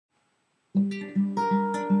Oh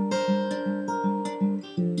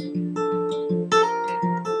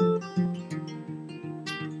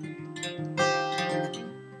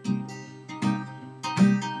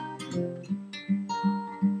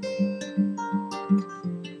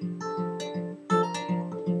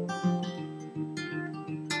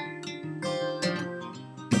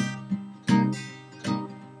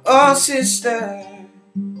sister,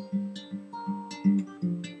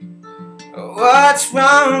 what's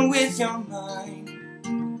wrong with your mind?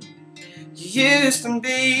 You used to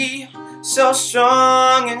be so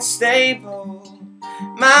strong and stable,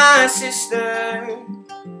 my sister.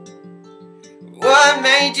 What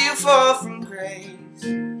made you fall from grace?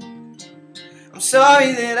 I'm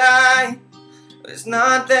sorry that I was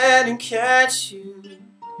not there to catch you.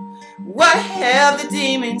 What have the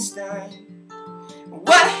demons done?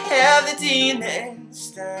 What have the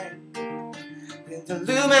demons done? With the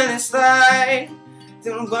luminous light,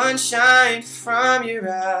 the one shine from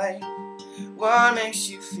your eye. What makes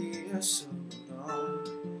you feel so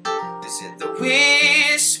alone? Is it the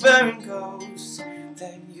whispering ghost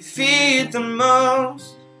that you fear the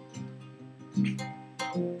most?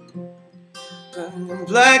 But the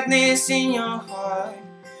blackness in your heart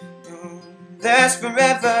won't last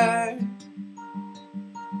forever.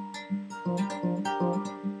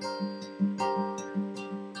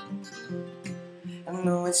 I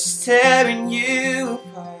know it's tearing you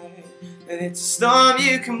apart, but it's a storm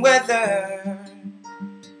you can weather.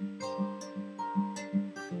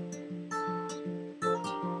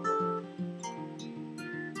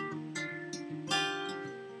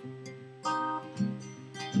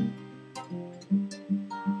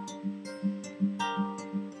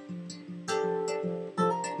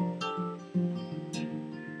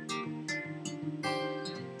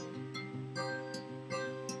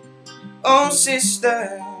 Oh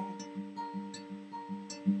sister,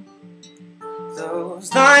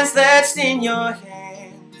 those lines etched in your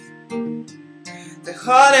hands, they're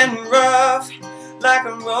hard and rough, like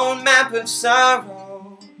a road map of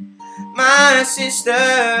sorrow. My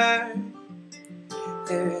sister,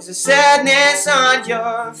 there is a sadness on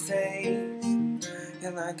your face.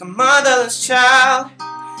 You're like a motherless child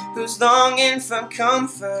who's longing for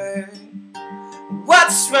comfort.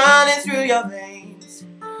 What's running through your veins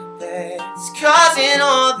that's causing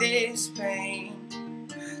all this pain?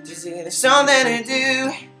 Does it have something to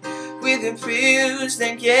do with the bruise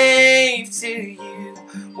that gave to you?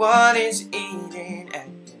 What is eating at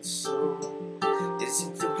your soul? Is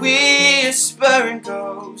it the whispering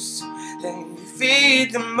ghost that you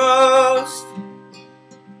feed the most?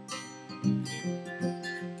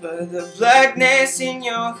 But the blackness in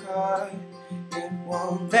your heart, it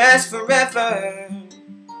won't last forever.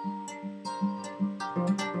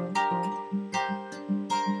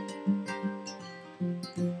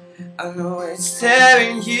 I know it's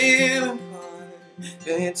tearing you apart,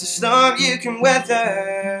 but it's a storm you can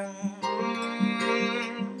weather.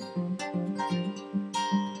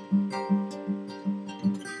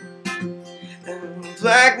 And the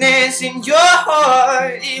blackness in your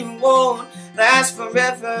heart, it won't last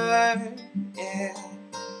forever. Yeah.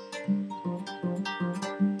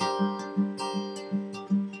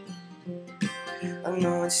 I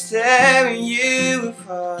know it's tearing you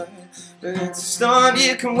apart, but it's a storm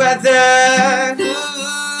you can weather. Ooh,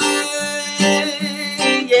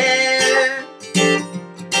 yeah.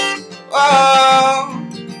 Oh.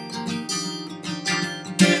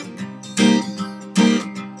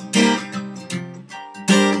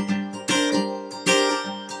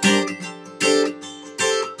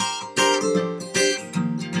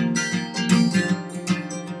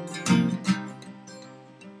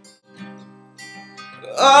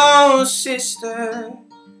 Oh, sister,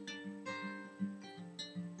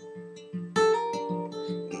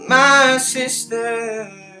 my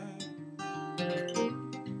sister.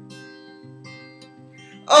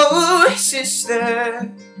 Oh,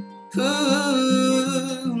 sister, ooh,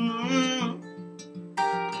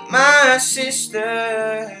 my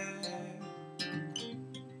sister.